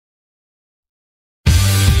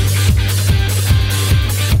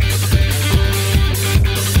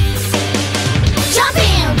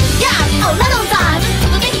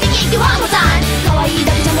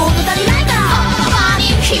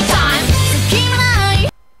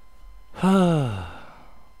Ah,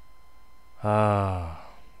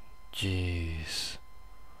 jeez.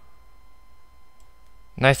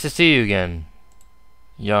 Nice to see you again,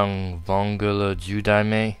 young Vongula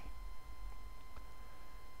Judaime.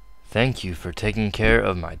 Thank you for taking care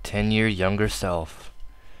of my 10-year younger self.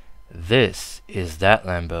 This is that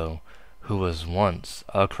Lambo who was once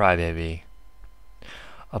a crybaby.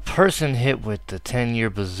 A person hit with the 10-year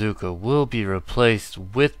bazooka will be replaced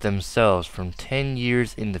with themselves from 10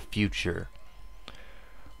 years in the future.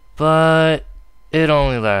 But it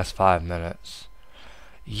only lasts 5 minutes.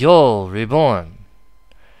 You'll reborn.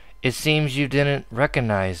 It seems you didn't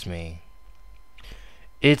recognize me.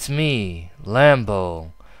 It's me,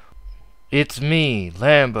 Lambo. It's me,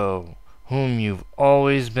 Lambo, whom you've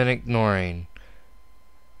always been ignoring.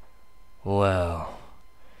 Well,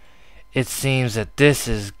 it seems that this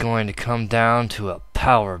is going to come down to a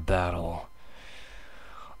power battle.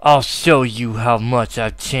 I'll show you how much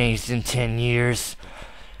I've changed in 10 years.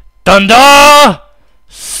 Thunder!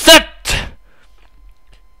 Set!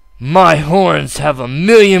 My horns have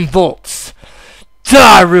 1,000,000 volts.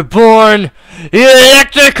 Die, reborn!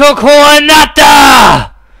 Electrical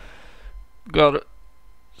coronata! Gotta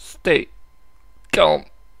stay calm.